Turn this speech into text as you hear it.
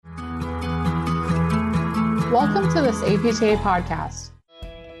Welcome to this APTA podcast.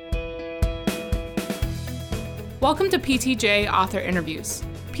 Welcome to PTJ Author Interviews.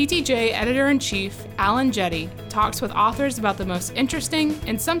 PTJ Editor-in-Chief Alan Jetty talks with authors about the most interesting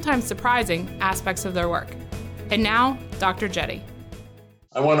and sometimes surprising aspects of their work. And now, Dr. Jetty.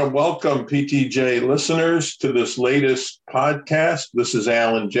 I want to welcome PTJ listeners to this latest podcast. This is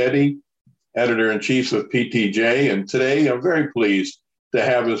Alan Jetty, Editor-in-Chief of PTJ, and today I'm very pleased to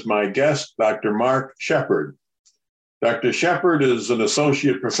have as my guest Dr. Mark Shepard. Dr. Shepard is an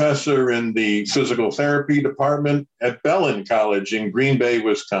associate professor in the physical therapy department at Bellin College in Green Bay,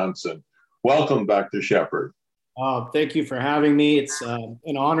 Wisconsin. Welcome, Dr. Shepard. Thank you for having me. It's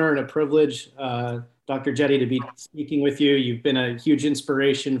an honor and a privilege, Dr. Jetty, to be speaking with you. You've been a huge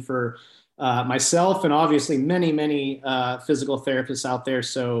inspiration for myself and obviously many physical therapists out there.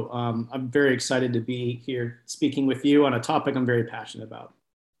 So I'm very excited to be here speaking with you on a topic I'm very passionate about.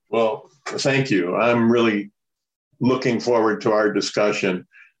 Well, thank you. I'm really looking forward to our discussion.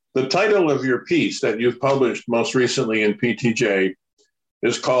 The title of your piece that you've published most recently in PTJ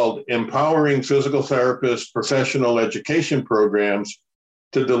is called Empowering Physical Therapists Professional Education Programs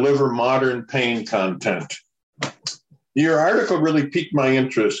to Deliver Modern Pain Content. Your article really piqued my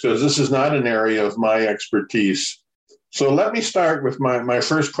interest because this is not an area of my expertise. So let me start with my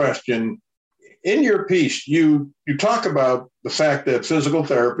first question. In your piece, you talk about the fact that physical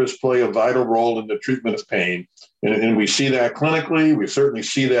therapists play a vital role in the treatment of pain. And we see that clinically. We certainly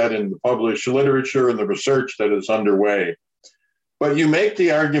see that in the published literature and the research that is underway. But you make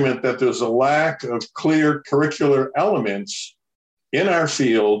the argument that there's a lack of clear curricular elements in our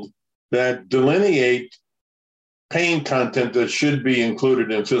field that delineate pain content that should be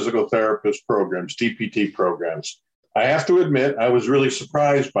included in physical therapist programs, TPT programs. I have to admit, I was really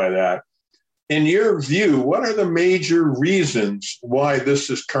surprised by that. In your view, what are the major reasons why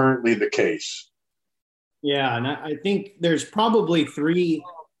this is currently the case? Yeah, and I think there's probably three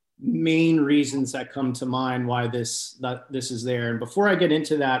main reasons that come to mind why this is there. And before I get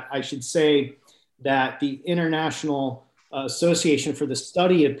into that, I should say that the International Association for the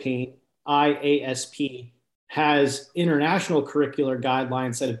Study of Pain, IASP, has international curricular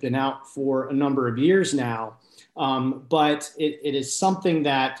guidelines that have been out for a number of years now. But it is something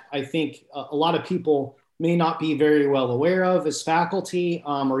that I think a lot of people may not be very well aware of as faculty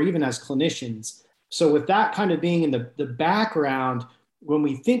or even as clinicians. So with that kind of being in the background, when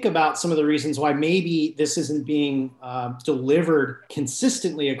we think about some of the reasons why maybe this isn't being delivered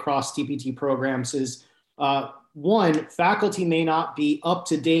consistently across TPT programs is one, faculty may not be up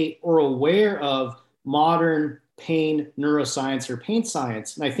to date or aware of modern pain neuroscience or pain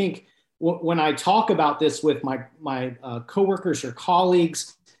science. And I think when I talk about this with my coworkers or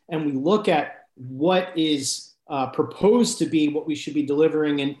colleagues, and we look at what is proposed to be what we should be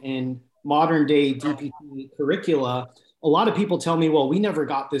delivering in modern day DPT curricula, a lot of people tell me, well, we never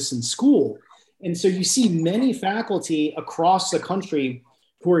got this in school. And so you see many faculty across the country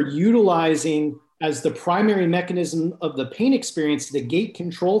who are utilizing as the primary mechanism of the pain experience, the gate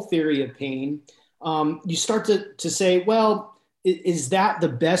control theory of pain. You start to say, well, is that the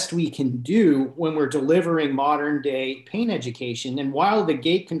best we can do when we're delivering modern day pain education? And while the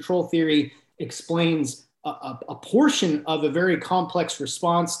gate control theory explains a portion of a very complex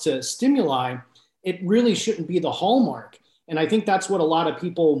response to stimuli, it really shouldn't be the hallmark. And I think that's what a lot of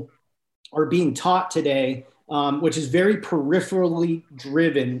people are being taught today, which is very peripherally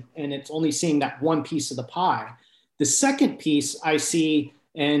driven, and it's only seeing that one piece of the pie. The second piece I see,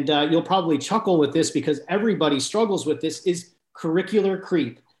 and you'll probably chuckle with this because everybody struggles with this, is curricular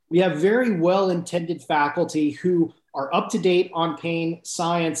creep. We have very well-intended faculty who are up to date on pain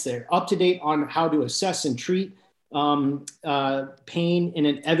science. They're up to date on how to assess and treat pain in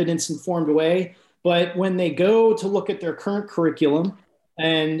an evidence-informed way. But when they go to look at their current curriculum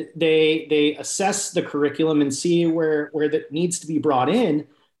and they assess the curriculum and see where that needs to be brought in,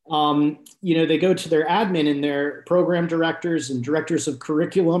 they go to their admin, and their program directors and directors of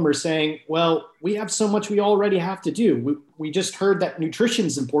curriculum are saying, well, we have so much we already have to do. We just heard that nutrition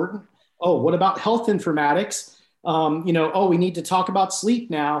is important. Oh, what about health informatics? We need to talk about sleep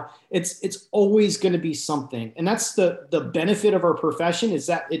now. It's always going to be something. And that's the benefit of our profession, is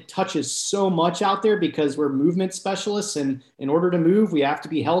that it touches so much out there because we're movement specialists. And in order to move, we have to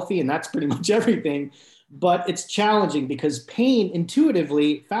be healthy. And that's pretty much everything. But it's challenging because pain,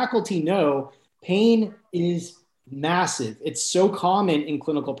 intuitively, faculty know pain is massive. It's so common in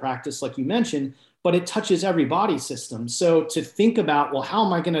clinical practice, like you mentioned, but it touches every body system. So to think about, well, how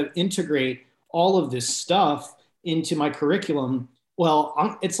am I going to integrate all of this stuff into my curriculum?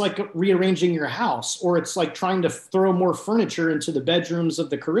 Well, it's like rearranging your house, or it's like trying to throw more furniture into the bedrooms of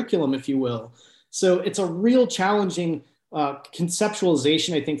the curriculum, if you will. So it's a real challenging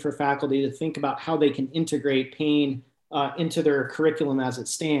conceptualization, I think, for faculty to think about how they can integrate pain into their curriculum as it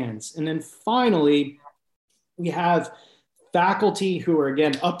stands. And then finally, we have faculty who are,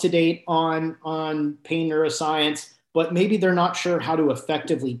 again, up to date on pain neuroscience, but maybe they're not sure how to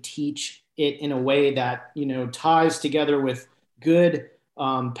effectively teach it in a way that, ties together with good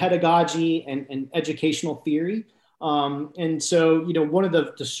pedagogy and educational theory. And so, one of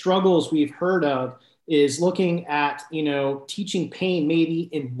the struggles we've heard of is looking at, teaching pain maybe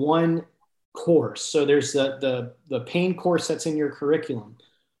in one course. So there's the pain course that's in your curriculum.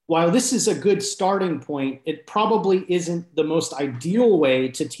 While this is a good starting point, it probably isn't the most ideal way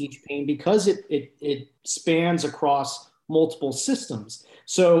to teach pain because it spans across multiple systems.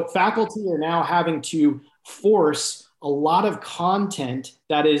 So faculty are now having to force a lot of content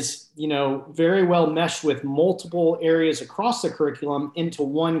that is, very well meshed with multiple areas across the curriculum into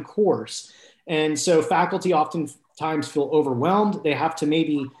one course. And so faculty oftentimes feel overwhelmed. They have to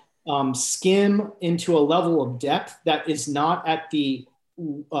maybe skim into a level of depth that is not at the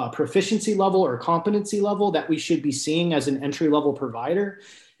proficiency level or competency level that we should be seeing as an entry-level provider.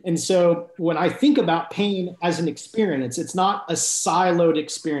 And so when I think about pain as an experience, it's not a siloed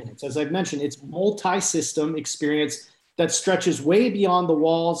experience. As I've mentioned, it's multi-system experience that stretches way beyond the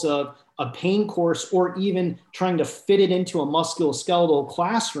walls of a pain course or even trying to fit it into a musculoskeletal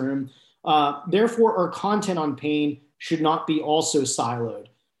classroom. Therefore, our content on pain should not be also siloed.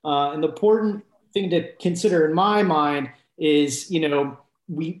 And the important thing to consider in my mind is,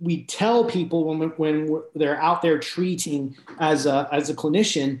 we tell people when they're out there treating as a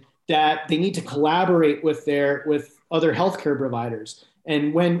clinician that they need to collaborate with other healthcare providers.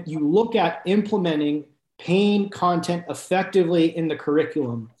 And when you look at implementing pain content effectively in the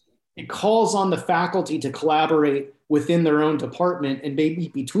curriculum, it calls on the faculty to collaborate within their own department and maybe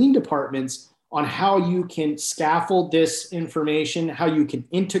between departments on how you can scaffold this information, how you can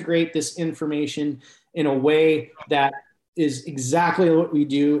integrate this information in a way that is exactly what we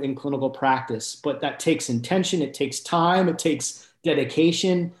do in clinical practice. But that takes intention, it takes time, it takes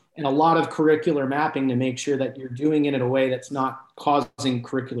dedication, and a lot of curricular mapping to make sure that you're doing it in a way that's not causing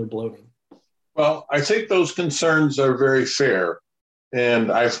curricular bloating. Well, I think those concerns are very fair,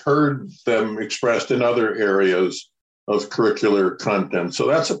 and I've heard them expressed in other areas of curricular content. So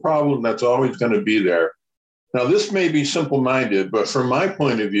that's a problem that's always going to be there. Now, this may be simple-minded, but from my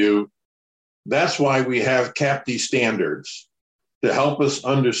point of view, that's why we have CAPTE standards to help us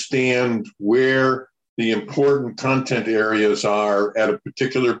understand where the important content areas are at a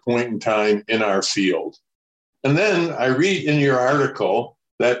particular point in time in our field. And then I read in your article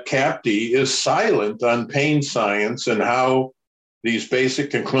that CAPTE is silent on pain science and how these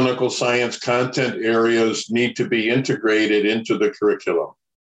basic and clinical science content areas need to be integrated into the curriculum.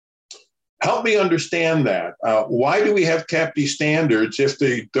 Help me understand that. Why do we have CAPTE standards if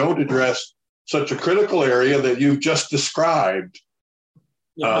they don't address such a critical area that you've just described?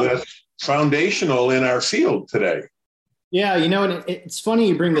 That's foundational in our field today. Yeah, and it's funny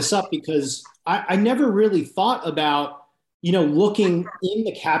you bring this up because I never really thought about, looking in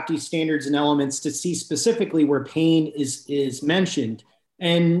the CAPTE standards and elements to see specifically where pain is mentioned.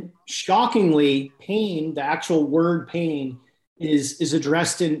 And shockingly, pain, the actual word pain, is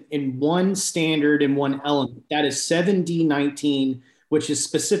addressed in one standard and one element. That is 7D19, which is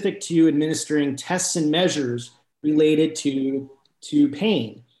specific to administering tests and measures related to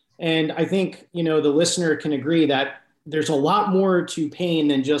pain. And I think, the listener can agree that there's a lot more to pain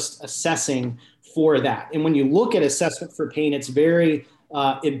than just assessing for that. And when you look at assessment for pain, it's very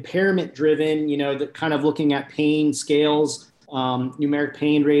impairment driven, that kind of looking at pain scales, numeric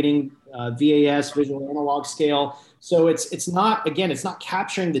pain rating, VAS, visual analog scale. So it's not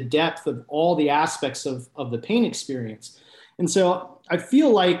capturing the depth of all the aspects of the pain experience. And so I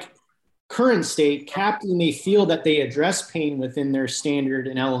feel like current state, CAPTE may feel that they address pain within their standard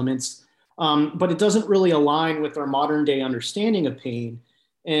and elements, but it doesn't really align with our modern day understanding of pain.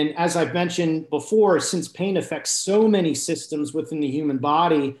 And as I've mentioned before, since pain affects so many systems within the human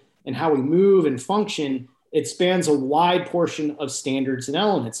body and how we move and function, it spans a wide portion of standards and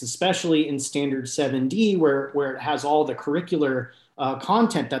elements, especially in standard 7D, where it has all the curricular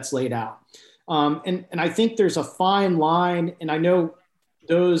content that's laid out. And I think there's a fine line, and I know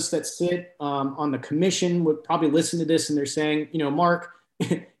those that sit on the commission would probably listen to this and they're saying, Mark,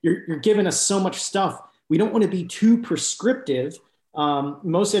 you're giving us so much stuff. We don't want to be too prescriptive.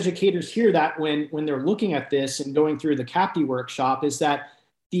 Most educators hear that when they're looking at this and going through the CAPTE workshop, is that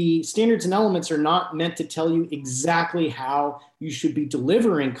the standards and elements are not meant to tell you exactly how you should be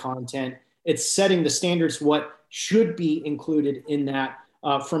delivering content. It's setting the standards, what should be included in that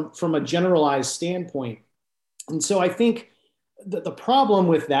from a generalized standpoint. And so I think the problem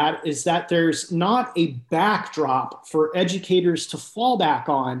with that is that there's not a backdrop for educators to fall back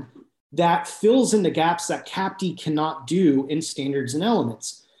on that fills in the gaps that CAPTE cannot do in standards and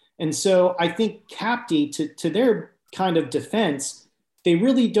elements. And so I think CAPTE, to their kind of defense, they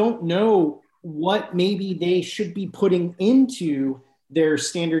really don't know what maybe they should be putting into their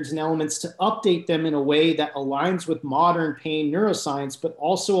standards and elements to update them in a way that aligns with modern pain neuroscience, but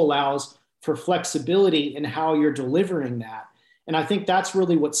also allows for flexibility in how you're delivering that. And I think that's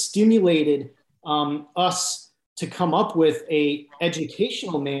really what stimulated us to come up with a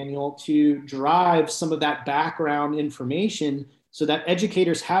educational manual to drive some of that background information so that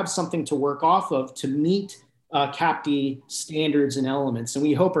educators have something to work off of to meet CAPTE standards and elements. And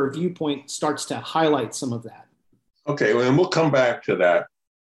we hope our viewpoint starts to highlight some of that. Okay, well, and we'll come back to that.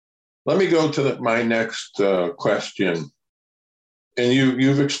 Let me go to my next question. And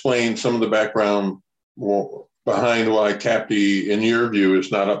you've explained some of the background behind why CAPTE, in your view,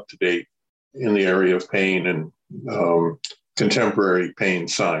 is not up to date in the area of pain and contemporary pain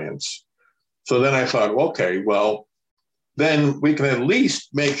science. So then I thought, okay, well, then we can at least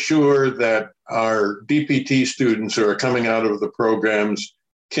make sure that our DPT students who are coming out of the programs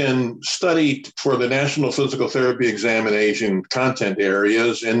can study for the National Physical Therapy Examination content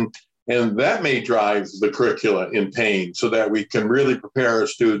areas, and that may drive the curricula in pain so that we can really prepare our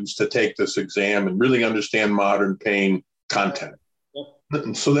students to take this exam and really understand modern pain content.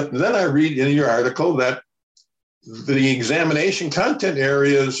 Yep. So then I read in your article that the examination content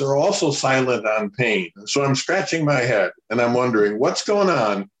areas are also silent on pain. So I'm scratching my head and I'm wondering what's going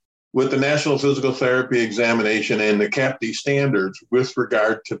on with the National Physical Therapy Examination and the CAPTE standards with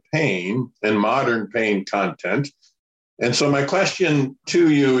regard to pain and modern pain content. And so my question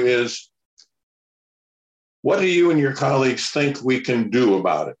to you is, what do you and your colleagues think we can do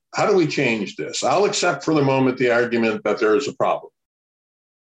about it? How do we change this? I'll accept for the moment the argument that there is a problem.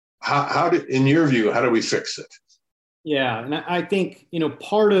 In your view, how do we fix it? Yeah, and I think,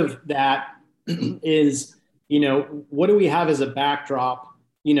 part of that is, what do we have as a backdrop,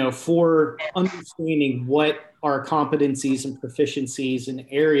 for understanding what our competencies and proficiencies and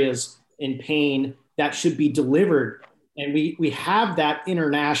areas in pain that should be delivered. And we have that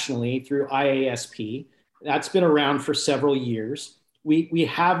internationally through IASP. That's been around for several years. We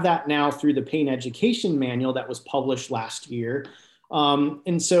have that now through the Pain Education Manual that was published last year.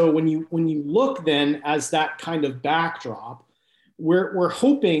 And so when you look then as that kind of backdrop, we're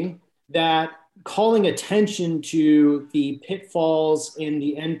hoping that calling attention to the pitfalls in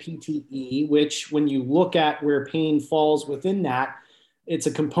the NPTE, which when you look at where pain falls within that, it's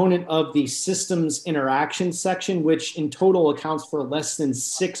a component of the systems interaction section, which in total accounts for less than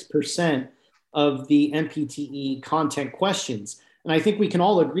 6% of the NPTE content questions. And I think we can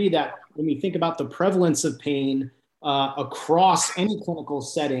all agree that when we think about the prevalence of pain across any clinical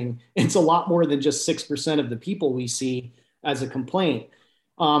setting, it's a lot more than just 6% of the people we see as a complaint.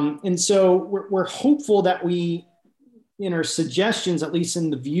 And so we're hopeful that we, in our suggestions, at least in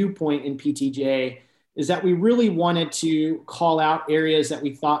the viewpoint in PTJ, is that we really wanted to call out areas that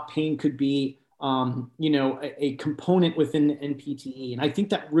we thought pain could be, a component within the NPTE. And I think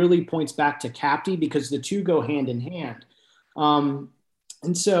that really points back to CAPTE because the two go hand in hand.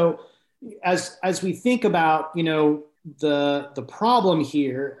 And so as we think about, the problem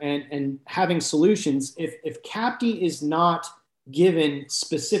here and having solutions, if CAPTE is not given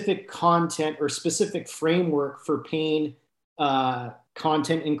specific content or specific framework for pain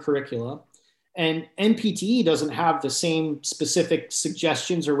content in curricula, and NPTE doesn't have the same specific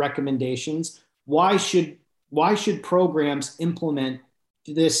suggestions or recommendations, why should programs implement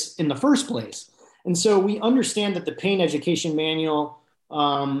this in the first place? And so we understand that the Pain Education Manual,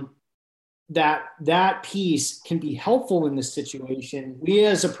 that piece can be helpful in this situation. We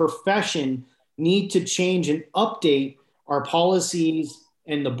as a profession need to change and update our policies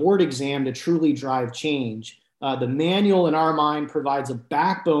and the board exam to truly drive change. The manual in our mind provides a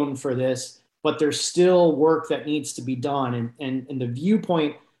backbone for this, but there's still work that needs to be done. And the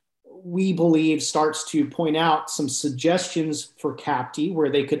viewpoint, we believe, starts to point out some suggestions for CAPTE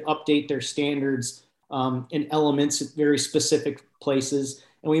where they could update their standards and elements at very specific places.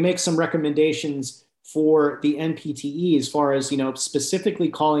 And we make some recommendations for the NPTE as far as, specifically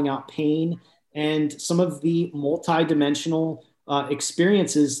calling out pain and some of the multidimensional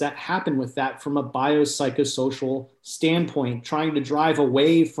experiences that happen with that from a biopsychosocial standpoint, trying to drive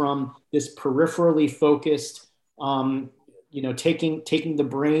away from this peripherally focused, taking the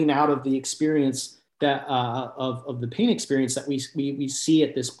brain out of the experience that of the pain experience that we see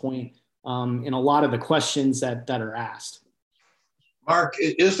at this point in a lot of the questions that are asked. Mark,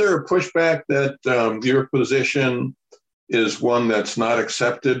 is there a pushback that your position is one that's not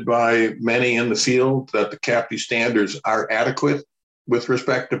accepted by many in the field, that the CAPTE standards are adequate with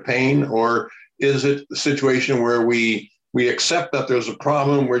respect to pain? Or is it a situation where we accept that there's a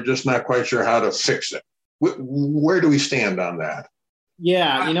problem, we're just not quite sure how to fix it? Where do we stand on that?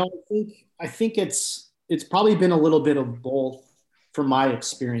 Yeah, I think it's probably been a little bit of both from my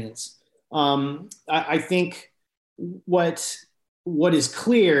experience. I think what is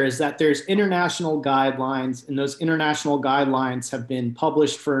clear is that there's international guidelines, and those international guidelines have been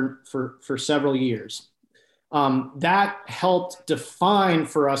published for several years. That helped define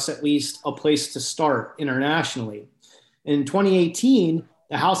for us at least a place to start internationally. In 2018,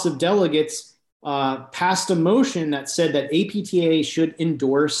 the House of Delegates passed a motion that said that APTA should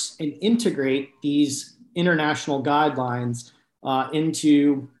endorse and integrate these international guidelines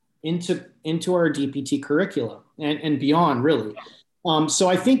into our DPT curricula and beyond, really. So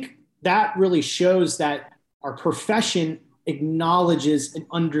I think that really shows that our profession acknowledges and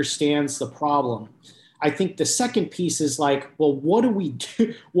understands the problem. I think the second piece is like, well, what do we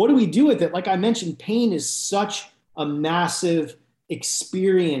do? What do we do with it? Like I mentioned, pain is such a massive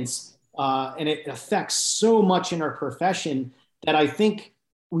experience, and it affects so much in our profession that I think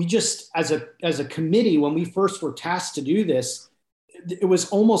we just, as a committee, when we first were tasked to do this, it was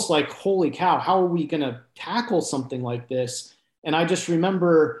almost like, holy cow, how are we going to tackle something like this? And I just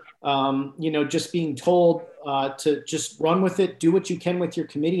remember, just being told to just run with it, do what you can with your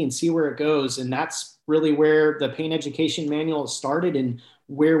committee and see where it goes. And that's really where the Pain Education Manual started, and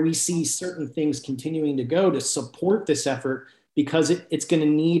where we see certain things continuing to go to support this effort, because it's going to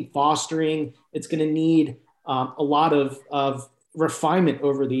need fostering. It's going to need a lot of refinement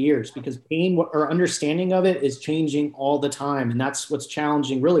over the years, because pain, our understanding of it is changing all the time. And that's what's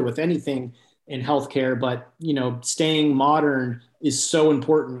challenging really with anything in healthcare. But, staying modern is so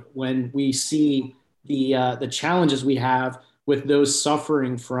important when we see the challenges we have with those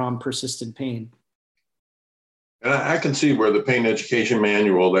suffering from persistent pain. And I can see where the Pain Education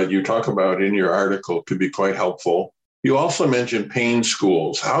Manual that you talk about in your article could be quite helpful. You also mentioned pain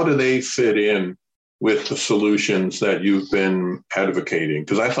schools. How do they fit in with the solutions that you've been advocating?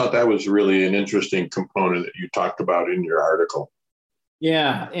 Because I thought that was really an interesting component that you talked about in your article.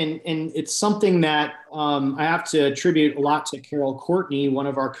 Yeah, and it's something that I have to attribute a lot to Carol Courtney, one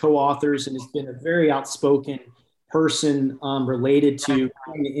of our co-authors, and has been a very outspoken person related to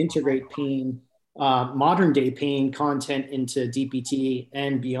trying to integrate pain, modern day pain content into DPT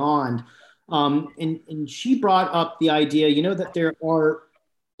and beyond. And she brought up the idea, that there are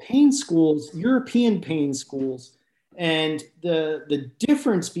pain schools, European pain schools, and the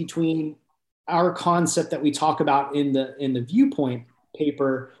difference between our concept that we talk about in the Viewpoint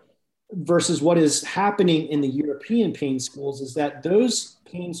paper versus what is happening in the European pain schools is that those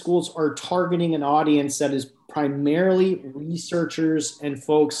pain schools are targeting an audience that is primarily researchers and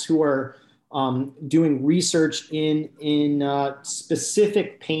folks who are doing research in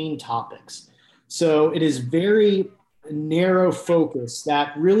specific pain topics. So it is very narrow focus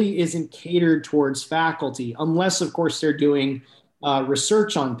that really isn't catered towards faculty, unless, of course, they're doing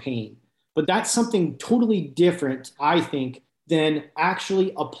research on pain. But that's something totally different, I think, than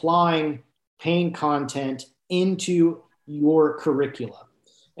actually applying pain content into your curricula.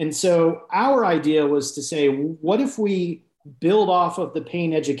 And so our idea was to say, what if we build off of the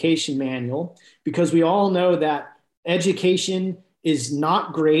Pain Education Manual, because we all know that education is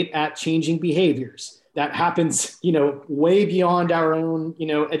not great at changing behaviors. That happens, way beyond our own,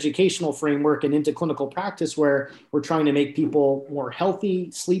 educational framework and into clinical practice, where we're trying to make people more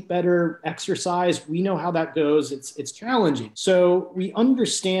healthy, sleep better, exercise. We know how that goes. It's challenging. So we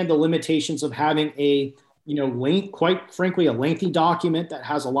understand the limitations of having a, quite frankly, a lengthy document that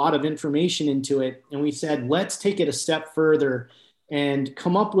has a lot of information into it. And we said, let's take it a step further and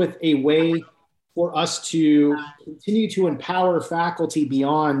come up with a way for us to continue to empower faculty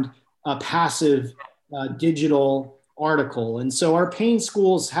beyond a passive digital article. And so our pain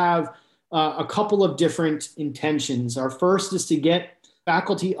schools have a couple of different intentions. Our first is to get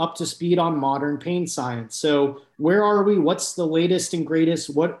faculty up to speed on modern pain science. So where are we? What's the latest and greatest?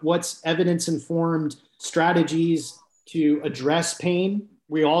 What's evidence-informed strategies to address pain?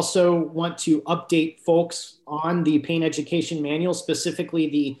 We also want to update folks on the Pain Education Manual, specifically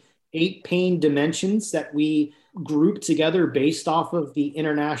the 8 pain dimensions that we grouped together based off of the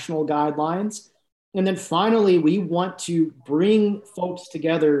international guidelines. And then finally, we want to bring folks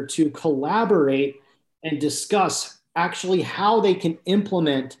together to collaborate and discuss actually how they can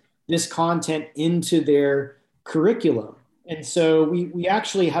implement this content into their curriculum. And so we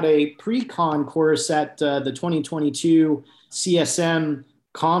actually had a pre-con course at the 2022 CSM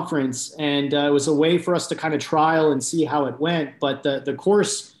conference. And it was a way for us to kind of trial and see how it went. But the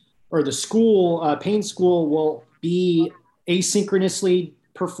course or the school, Pain School, will be asynchronously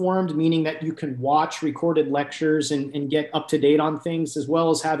performed, meaning that you can watch recorded lectures and get up to date on things, as well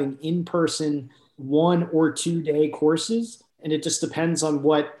as having in-person 1 or 2 day courses. And it just depends on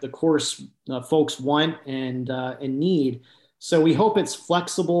what the course folks want and need. So we hope it's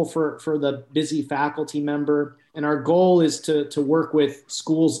flexible for the busy faculty member. And our goal is to work with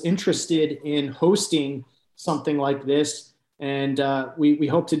schools interested in hosting something like this. And we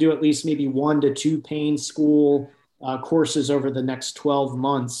hope to do at least maybe 1 to 2 Pain School courses over the next 12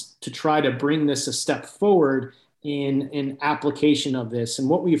 months to try to bring this a step forward in application of this. And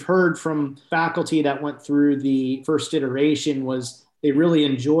what we've heard from faculty that went through the first iteration was they really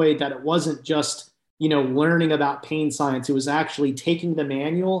enjoyed that it wasn't just learning about pain science. It was actually taking the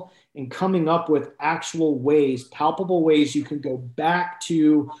manual and coming up with actual ways, palpable ways you can go back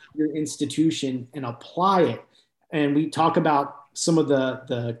to your institution and apply it. And we talk about some of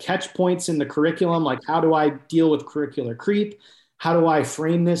the catch points in the curriculum, like how do I deal with curricular creep? How do I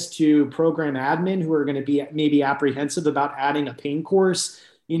frame this to program admin who are going to be maybe apprehensive about adding a pain course?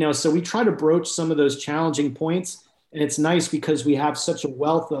 So we try to broach some of those challenging points. And it's nice because we have such a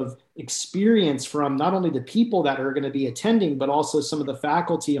wealth of experience from not only the people that are going to be attending, but also some of the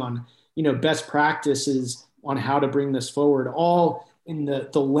faculty on, best practices on how to bring this forward, all in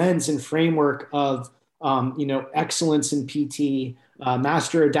the lens and framework of, excellence in PT,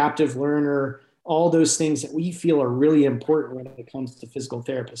 master adaptive learner, all those things that we feel are really important when it comes to physical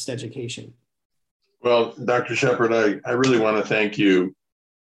therapist education. Well, Dr. Shepard, I really want to thank you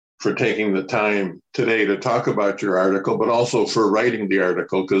for taking the time today to talk about your article, but also for writing the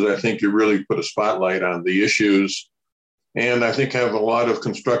article, because I think you really put a spotlight on the issues and I think have a lot of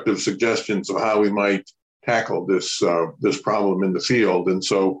constructive suggestions of how we might tackle this problem in the field. And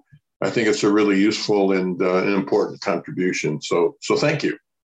so I think it's a really useful and an important contribution. So thank you.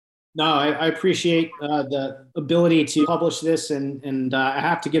 No, I appreciate the ability to publish this. And I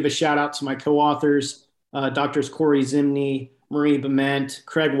have to give a shout out to my co-authors, Drs. Corey Zimney, Marie Bement,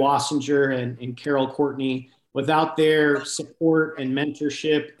 Craig Wassinger, and Carol Courtney. Without their support and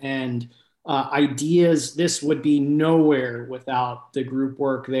mentorship and ideas, this would be nowhere without the group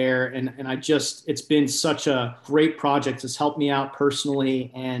work there. And it's been such a great project. It's helped me out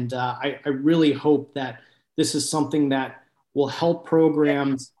personally. And I really hope that this is something that will help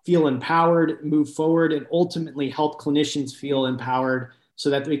programs feel empowered, move forward, and ultimately help clinicians feel empowered so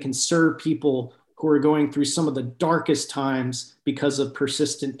that they can serve people who are going through some of the darkest times because of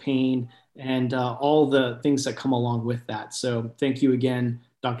persistent pain and all the things that come along with that. So thank you again,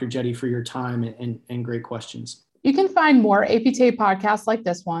 Dr. Jetty, for your time and great questions. You can find more APTA podcasts like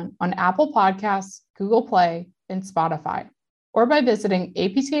this one on Apple Podcasts, Google Play, and Spotify, or by visiting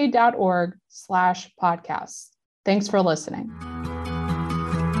apta.org/podcasts. Thanks for listening.